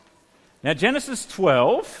Now, Genesis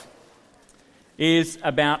 12 is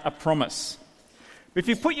about a promise.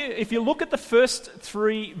 If you look at the first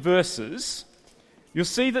 3 verses, you'll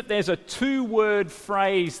see that there's a 2-word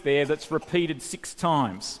phrase there that's repeated 6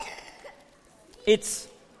 times. It's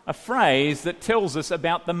a phrase that tells us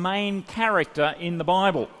about the main character in the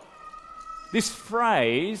Bible. This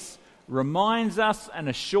phrase reminds us and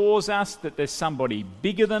assures us that there's somebody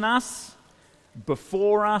bigger than us,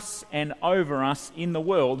 before us and over us in the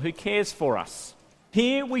world who cares for us.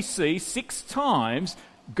 Here we see 6 times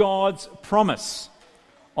God's promise.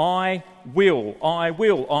 I will, I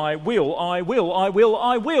will, I will, I will, I will,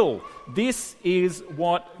 I will. This is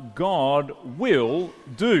what God will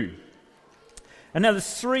do. And now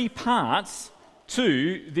there's 3 parts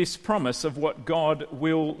to this promise of what God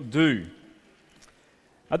will do.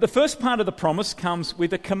 The first part of the promise comes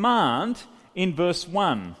with a command in verse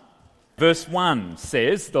 1. Verse 1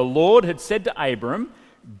 says, "The Lord had said to Abram,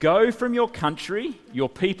 'Go from your country, your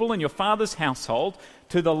people and your father's household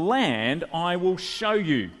to the land I will show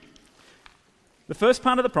you.'" The first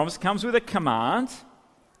part of the promise comes with a command,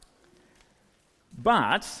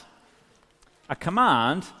 but a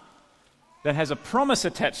command that has a promise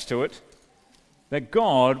attached to it that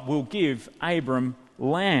God will give Abram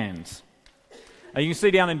land. You can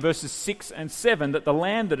see down in verses 6 and 7 that the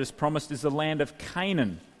land that is promised is the land of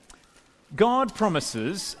Canaan. God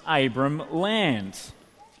promises Abram land.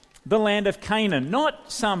 The land of Canaan, not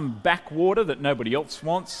some backwater that nobody else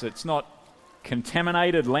wants. It's not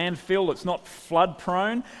contaminated landfill. It's not flood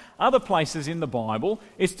prone. Other places in the Bible,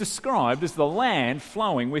 it's described as the land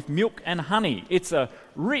flowing with milk and honey. It's a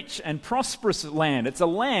rich and prosperous land. It's a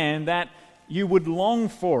land that you would long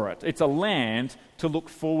for it. It's a land to look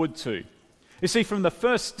forward to. You see, from the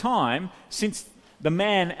first time since the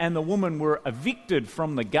man and the woman were evicted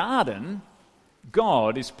from the garden,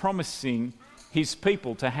 God is promising his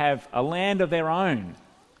people to have a land of their own,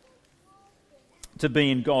 to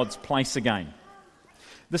be in God's place again.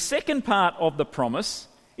 The second part of the promise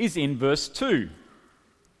is in verse 2.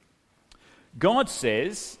 God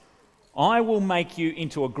says, "I will make you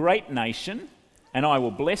into a great nation, and I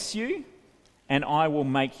will bless you, and I will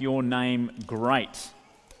make your name great."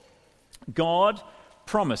 God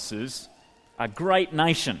promises a great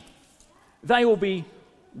nation. They will be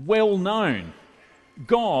well known.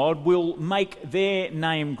 God will make their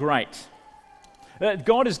name great.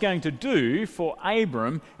 God is going to do for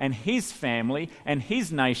Abram and his family and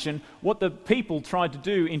his nation what the people tried to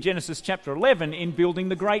do in Genesis chapter 11 in building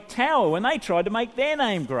the great tower when they tried to make their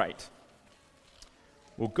name great.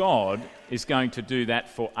 Well, God is going to do that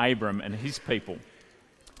for Abram and his people.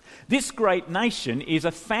 This great nation is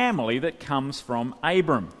a family that comes from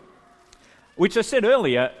Abram, which I said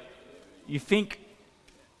earlier, you think,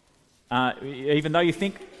 even though you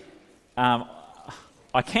think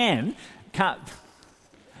I can't,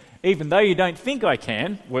 even though you don't think I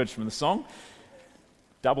can, words from the song,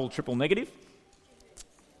 double, triple negative,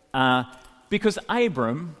 because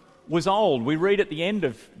Abram was old. We read at the end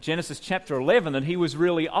of Genesis chapter 11 that he was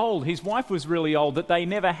really old. His wife was really old, that they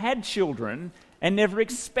never had children and never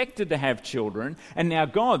expected to have children. And now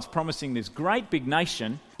God's promising this great big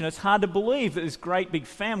nation. And it's hard to believe that this great big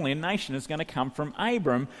family and nation is going to come from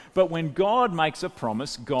Abram. But when God makes a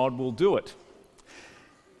promise, God will do it.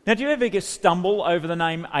 Now, do you ever stumble over the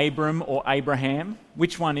name Abram or Abraham?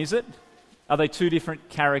 Which one is it? Are they 2 different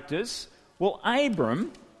characters? Well,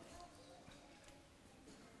 Abram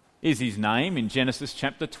is his name in Genesis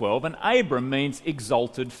chapter 12, and Abram means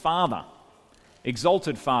exalted father.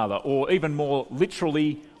 Exalted father, or even more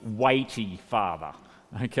literally, weighty father.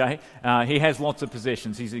 Okay? He has lots of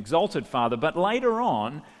possessions. He's exalted father, but later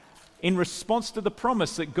on, in response to the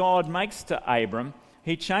promise that God makes to Abram,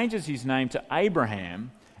 he changes his name to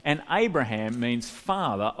Abraham, and Abraham means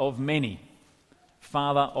father of many.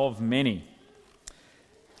 Father of many.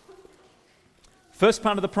 First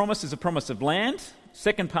part of the promise is a promise of land.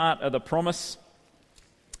 Second part of the promise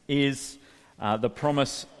is the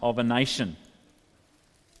promise of a nation.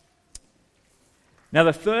 Now,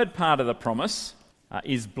 the third part of the promise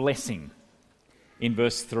is blessing in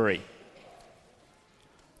verse 3.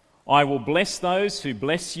 "I will bless those who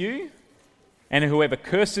bless you, and whoever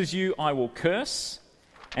curses you I will curse,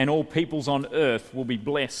 and all peoples on earth will be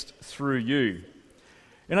blessed through you."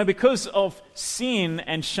 You know, because of sin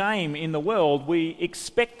and shame in the world, we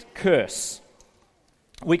expect curse.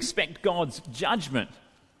 We expect God's judgment.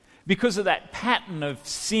 Because of that pattern of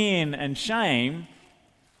sin and shame,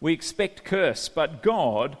 we expect curse. But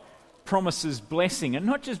God promises blessing, and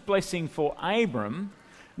not just blessing for Abram,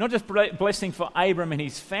 not just blessing for Abram and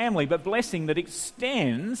his family, but blessing that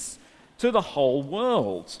extends to the whole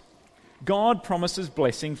world. God promises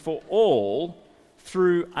blessing for all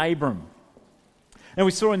through Abram. And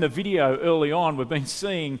we saw in the video early on, we've been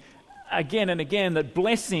seeing again and again that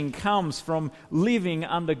blessing comes from living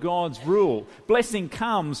under God's rule. Blessing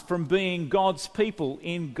comes from being God's people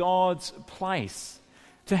in God's place.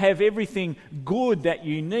 To have everything good that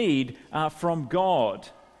you need from God.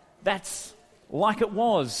 That's like it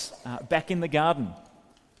was back in the garden.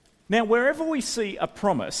 Now, wherever we see a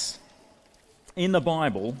promise in the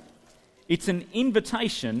Bible, it's an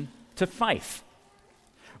invitation to faith.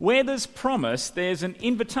 Where there's promise, there's an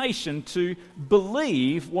invitation to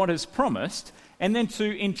believe what is promised and then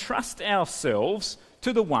to entrust ourselves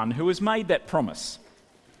to the one who has made that promise.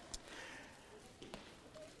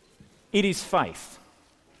 It is faith.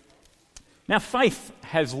 Now, faith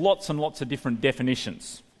has lots and lots of different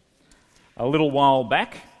definitions. A little while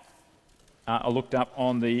back, I looked up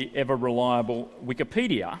on the ever-reliable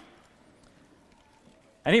Wikipedia,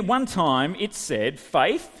 and at one time it said,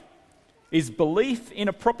 faith is belief in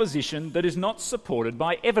a proposition that is not supported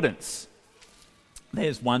by evidence.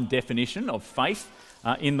 There's one definition of faith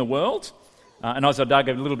in the world. And as I dug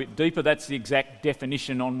a little bit deeper, that's the exact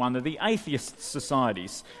definition on one of the atheist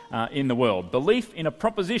societies in the world. Belief in a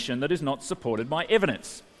proposition that is not supported by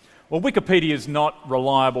evidence. Well, Wikipedia is not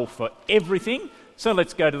reliable for everything, so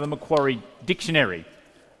let's go to the Macquarie Dictionary.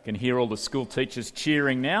 You can hear all the school teachers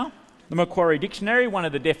cheering now. The Macquarie Dictionary, one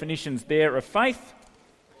of the definitions there of faith,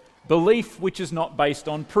 belief which is not based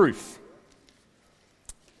on proof.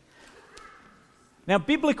 Now,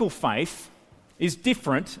 biblical faith is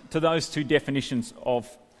different to those two definitions of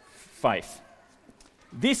faith.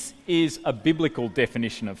 This is a biblical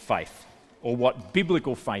definition of faith, or what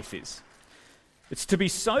biblical faith is. It's to be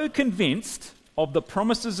so convinced of the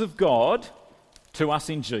promises of God to us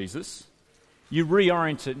in Jesus, you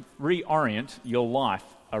reorient your life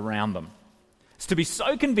around them. It's to be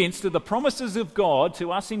so convinced of the promises of God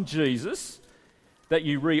to us in Jesus that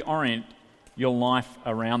you reorient your life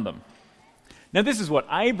around them. Now, this is what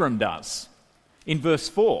Abram does. In verse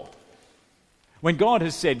 4, when God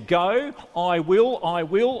has said, go, I will, I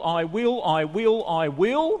will, I will, I will, I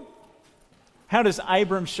will. How does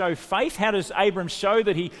Abram show faith? How does Abram show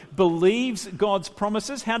that he believes God's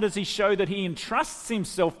promises? How does he show that he entrusts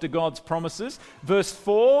himself to God's promises? Verse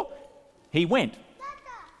 4, he went.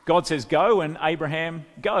 God says go, and Abraham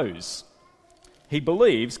goes. He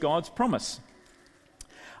believes God's promise.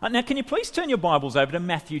 Now, can you please turn your Bibles over to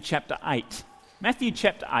Matthew chapter 8? Matthew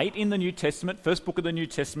chapter 8 in the New Testament, first book of the New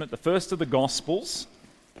Testament, the first of the Gospels.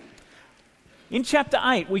 In chapter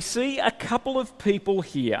 8, we see a couple of people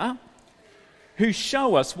here who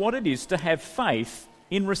show us what it is to have faith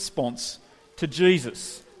in response to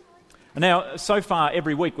Jesus. Now, so far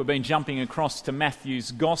every week we've been jumping across to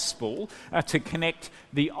Matthew's Gospel to connect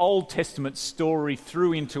the Old Testament story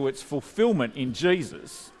through into its fulfillment in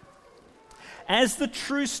Jesus. As the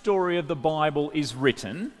true story of the Bible is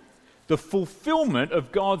written, the fulfillment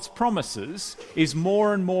of God's promises is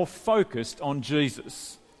more and more focused on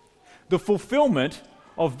Jesus. The fulfillment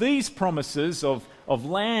of these promises of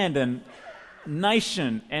land and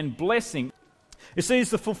nation and blessing. You see, as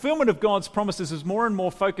the fulfillment of God's promises is more and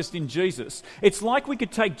more focused in Jesus, it's like we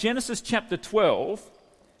could take Genesis chapter 12,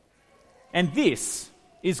 and this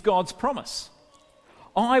is God's promise.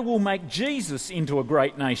 I will make Jesus into a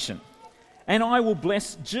great nation, and I will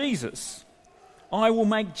bless Jesus. I will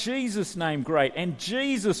make Jesus' name great, and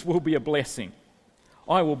Jesus will be a blessing.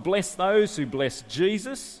 I will bless those who bless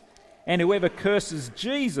Jesus, and whoever curses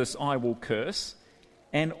Jesus I will curse,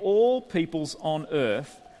 and all peoples on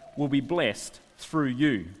earth will be blessed through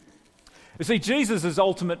you. You see, Jesus is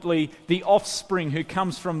ultimately the offspring who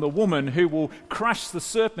comes from the woman who will crush the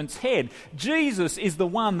serpent's head. Jesus is the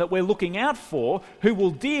one that we're looking out for who will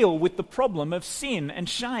deal with the problem of sin and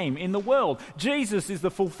shame in the world. Jesus is the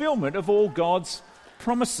fulfillment of all God's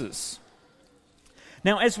promises.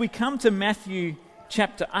 Now, as we come to Matthew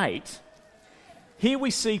chapter 8, here we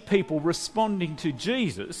see people responding to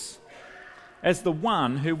Jesus as the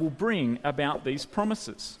one who will bring about these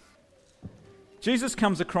promises. Jesus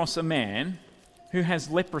comes across a man who has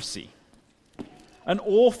leprosy, an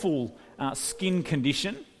awful skin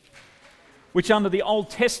condition, which under the Old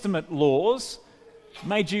Testament laws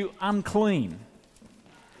made you unclean.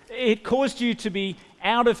 It caused you to be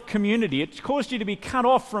out of community. It caused you to be cut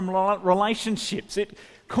off from relationships. It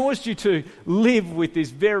caused you to live with this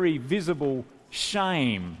very visible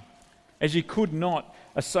shame, as you could not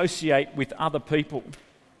associate with other people.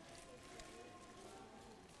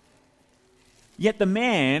 Yet the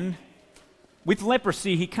man with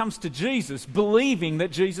leprosy, he comes to Jesus believing that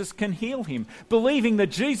Jesus can heal him, believing that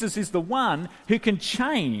Jesus is the one who can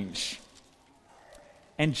change.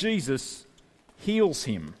 and Jesus heals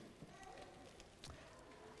him.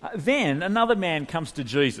 Then another man comes to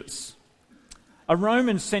Jesus, a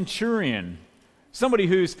Roman centurion, somebody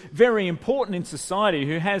who's very important in society,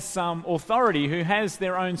 who has some authority, who has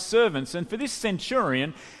their own servants. And for this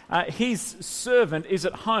centurion, his servant is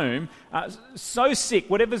at home, so sick,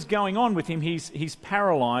 whatever's going on with him, he's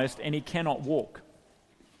paralyzed and he cannot walk.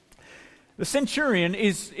 The centurion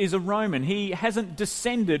is a Roman. He hasn't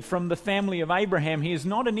descended from the family of Abraham. He is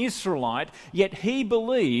not an Israelite, yet he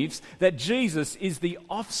believes that Jesus is the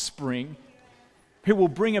offspring who will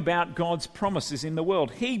bring about God's promises in the world.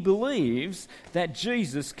 He believes that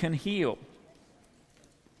Jesus can heal.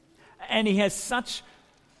 And he has such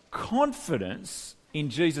confidence in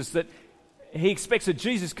Jesus that he expects that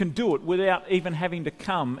Jesus can do it without even having to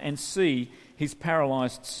come and see his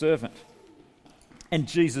paralyzed servant. And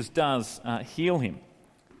Jesus does heal him.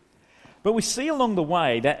 But we see along the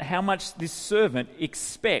way that how much this servant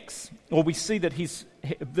expects, or we see that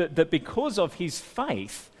that because of his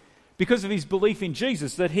faith, because of his belief in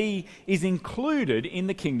Jesus, that he is included in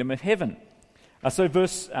the kingdom of heaven. So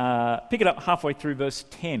pick it up halfway through verse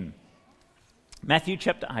 10. Matthew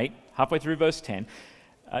chapter 8, halfway through verse 10.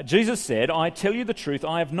 Jesus said, "I tell you the truth,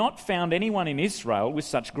 I have not found anyone in Israel with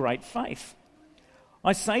such great faith.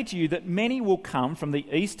 I say to you that many will come from the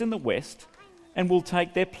east and the west and will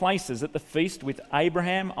take their places at the feast with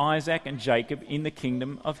Abraham, Isaac, and Jacob in the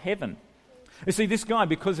kingdom of heaven." You see, this guy,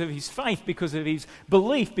 because of his faith, because of his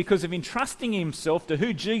belief, because of entrusting himself to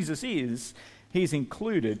who Jesus is, he's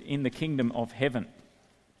included in the kingdom of heaven.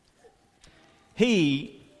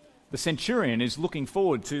 He, the centurion, is looking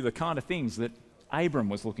forward to the kind of things that Abram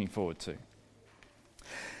was looking forward to.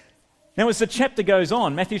 Now, as the chapter goes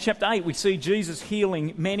on, Matthew chapter 8, we see Jesus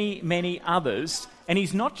healing many, many others, and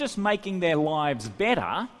he's not just making their lives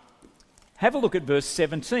better. Have a look at verse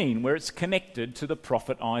 17, where it's connected to the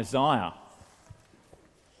prophet Isaiah.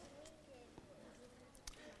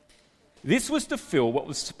 This was to fill what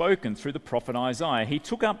was spoken through the prophet Isaiah. He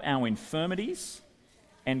took up our infirmities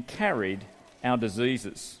and carried our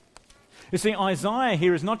diseases. You see, Isaiah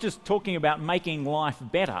here is not just talking about making life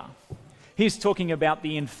better. He's talking about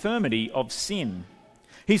the infirmity of sin.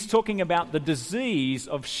 He's talking about the disease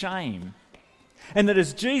of shame. And that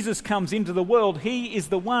as Jesus comes into the world, he is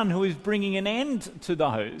the one who is bringing an end to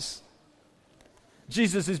those.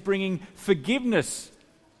 Jesus is bringing forgiveness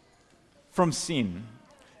from sin.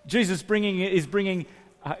 Jesus is bringing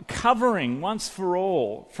covering once for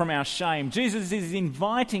all from our shame. Jesus is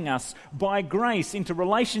inviting us by grace into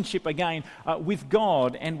relationship again with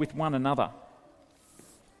God and with one another.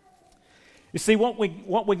 You see, what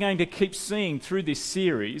we're going to keep seeing through this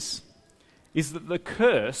series is that the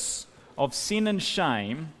curse of sin and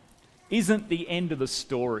shame isn't the end of the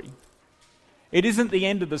story. It isn't the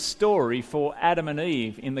end of the story for Adam and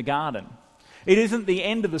Eve in the garden. It isn't the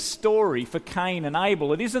end of the story for Cain and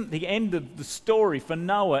Abel. It isn't the end of the story for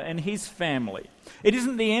Noah and his family. It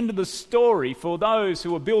isn't the end of the story for those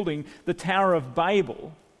who are building the Tower of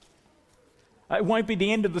Babel. It won't be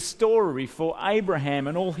the end of the story for Abraham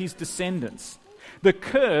and all his descendants. The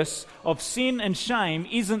curse of sin and shame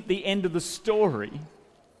isn't the end of the story.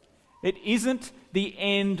 It isn't the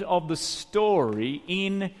end of the story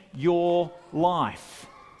in your life.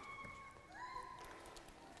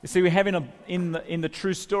 You see, we have in the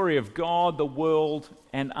true story of God, the world,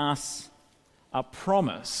 and us, a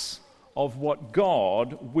promise of what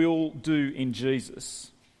God will do in Jesus.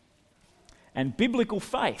 And biblical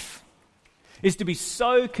faith is to be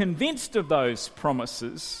so convinced of those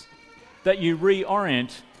promises that you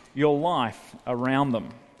reorient your life around them.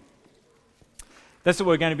 That's what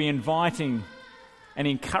we're going to be inviting and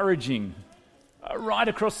encouraging right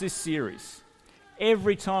across this series.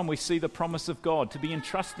 Every time we see the promise of God, to be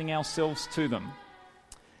entrusting ourselves to them.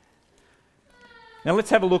 Now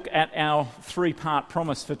let's have a look at our three-part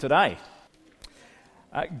promise for today.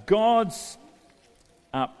 God's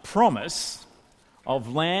promise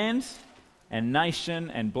of land and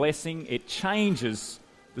nation and blessing, it changes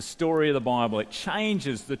the story of the Bible. It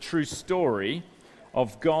changes the true story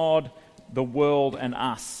of God, the world, and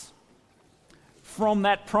us. From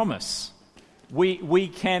that promise, we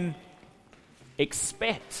can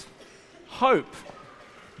expect, hope,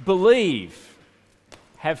 believe,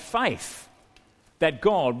 have faith that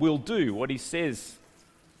God will do what he says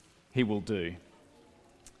he will do.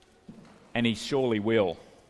 And he surely will.